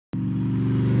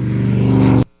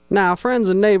Now, friends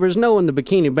and neighbors, knowing the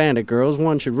Bikini Bandit girls,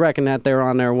 one should reckon that they're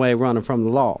on their way running from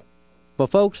the law. But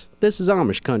folks, this is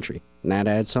Amish country, and that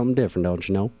adds something different, don't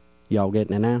you know? Y'all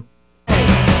getting it now?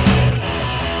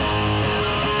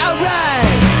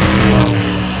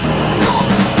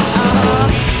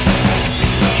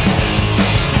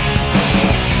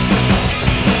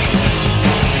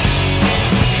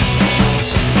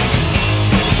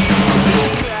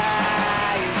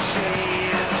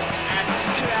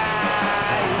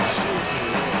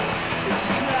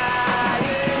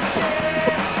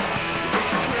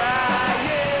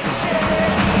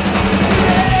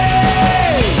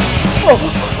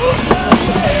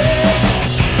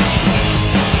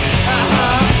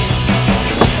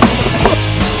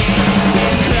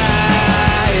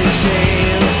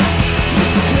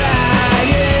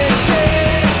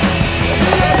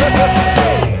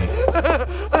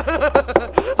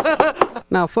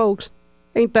 Now folks,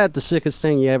 ain't that the sickest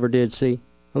thing you ever did see?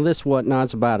 Well, this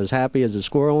whatnot's about as happy as a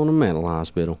squirrel in a mental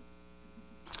hospital.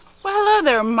 Well, hello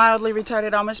there, mildly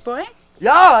retarded Amish boy.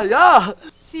 Yeah.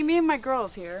 See, me and my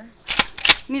girls here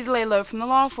need to lay low from the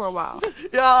law for a while.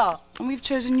 Yeah. And we've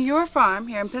chosen your farm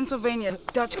here in Pennsylvania,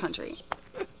 Dutch country.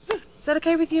 Is that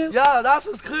okay with you? Ja, das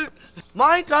ist gut.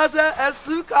 Mein Casa ist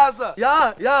su Casa.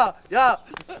 Ja.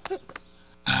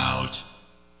 Out,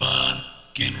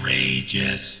 fucking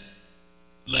rageous.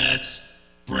 Let's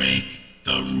break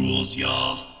the rules,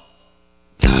 y'all.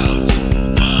 Out,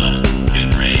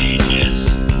 fucking rageous.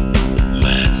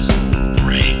 Let's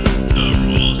break the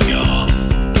rules, y'all.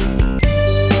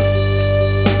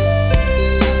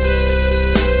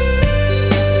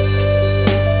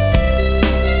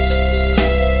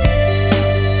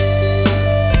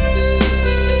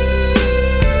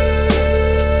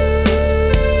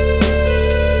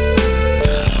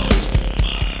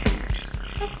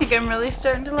 I think I'm really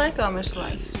starting to like Amish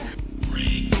life.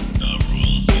 Break the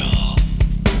rules, y'all.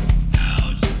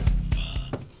 Out.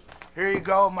 Here you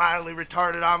go, mildly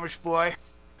retarded Amish boy.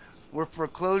 We're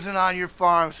foreclosing on your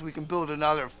farm so we can build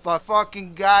another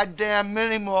fucking goddamn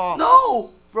mini mall.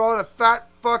 No. For all the fat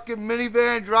fucking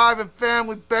minivan driving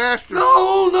family bastards.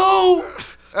 No.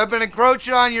 I've been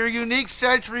encroaching on your unique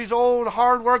centuries-old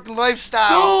hard-working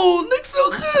lifestyle. No, niks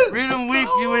so good. Read and weep,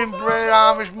 you inbred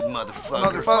Amish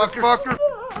motherfucker.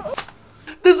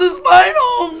 This is my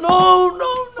home. No.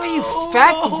 Well, you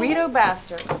fat Guido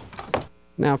bastard.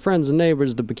 Now, friends and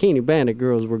neighbors, the Bikini Bandit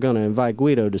girls were gonna invite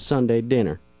Guido to Sunday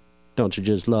dinner. Don't you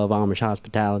just love Amish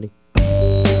hospitality?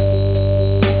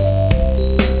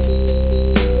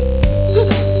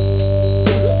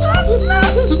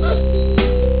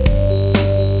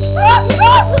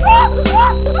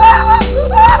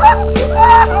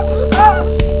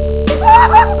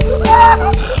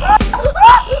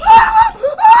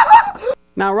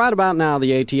 Now, right about now, the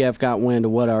ATF got wind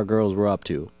of what our girls were up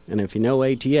to. And if you know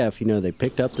ATF, you know they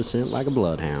picked up the scent like a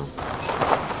bloodhound.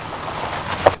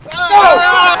 Go!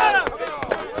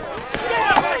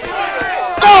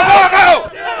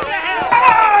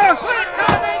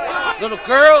 Little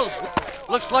girls,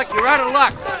 looks like you're out of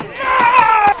luck.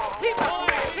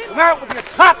 Come out with your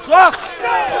tops off.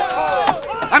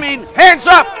 I mean, hands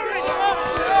up.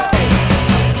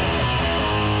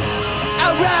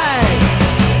 All right.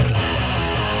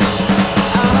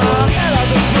 Hello,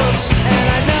 the crooks, and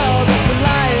I know that the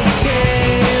lion's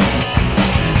tame.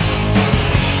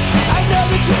 I know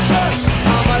that you took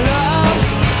all my love,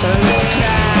 and it's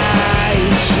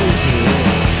crying shame.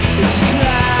 It's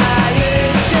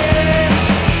crying shame.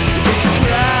 It's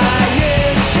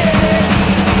crying shame.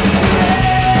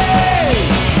 Today,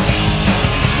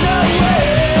 no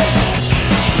way.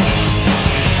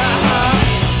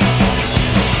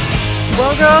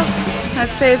 Well, girls, I'd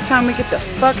say it's time we get the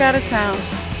fuck out of town.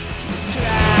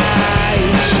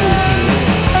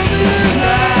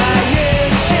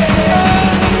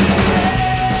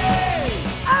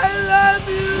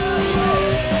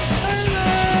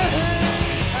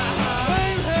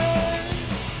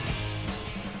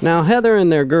 Now, Heather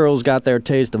and their girls got their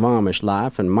taste of Amish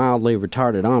life, and mildly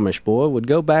retarded Amish boy would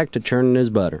go back to churning his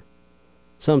butter.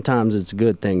 Sometimes it's a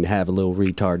good thing to have a little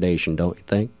retardation, don't you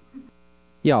think?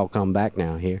 Y'all come back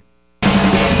now here.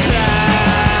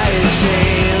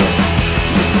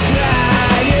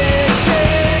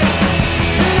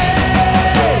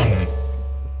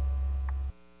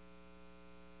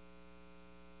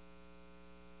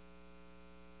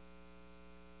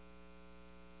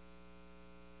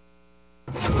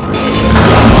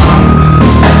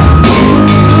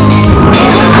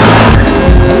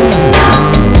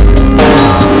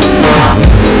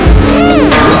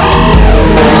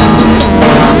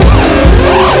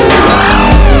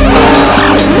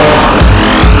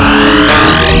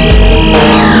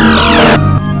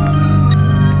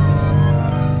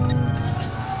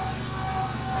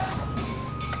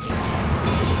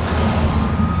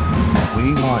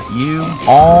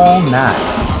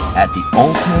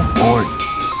 Ultimate Orgy.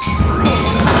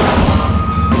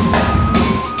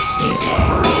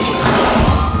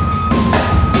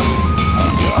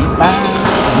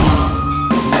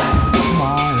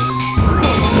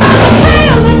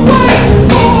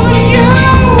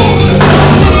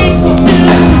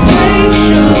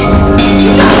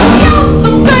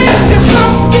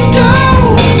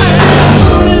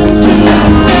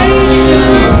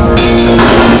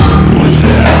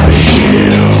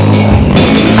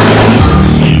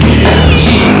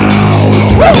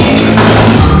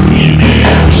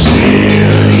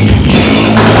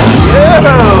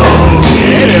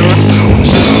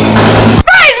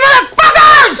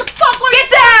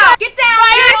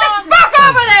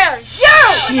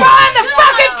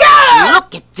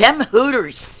 Them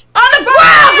hooters. On the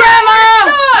ground, Grandma!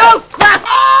 Oh, crap!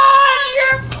 On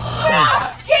your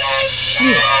fucking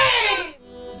shit!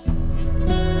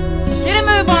 Get a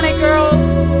move on it, girls.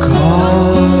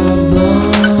 Carbon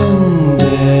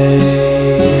days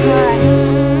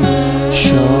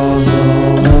show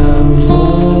no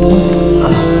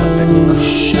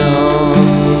evolution.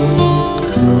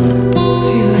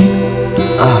 Do you like this?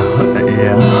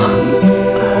 Yeah.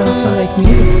 Do you like me?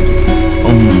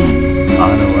 I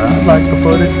know where I'd like to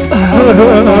put it.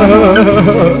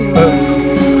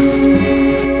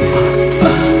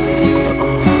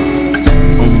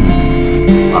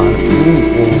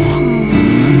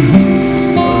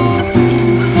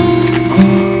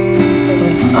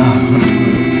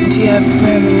 Do you have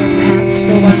room in your pants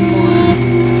for one more?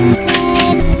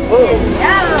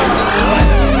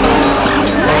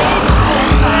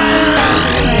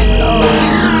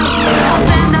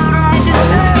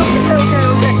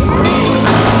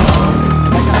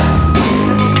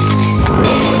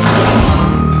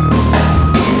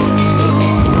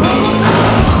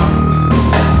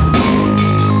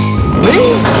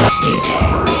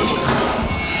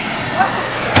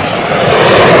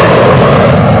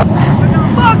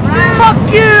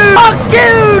 Fuck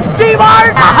you,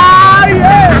 D-Mart! Ah,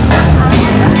 yeah!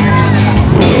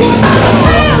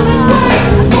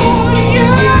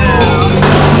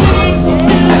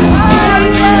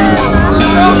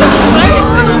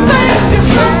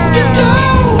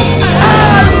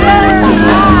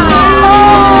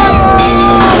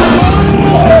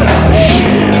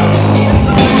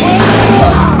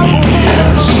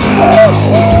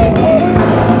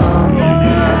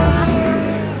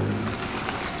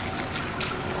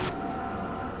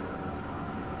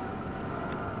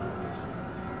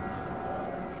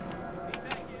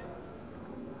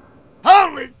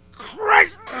 Holy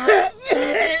Christ!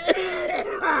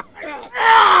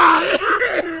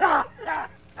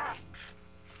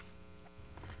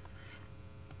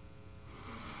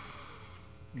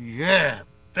 Yeah,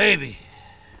 baby.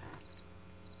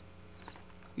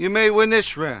 You may win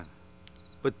this round,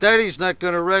 but Daddy's not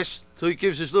gonna rest till he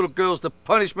gives his little girls the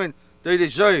punishment they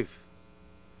deserve.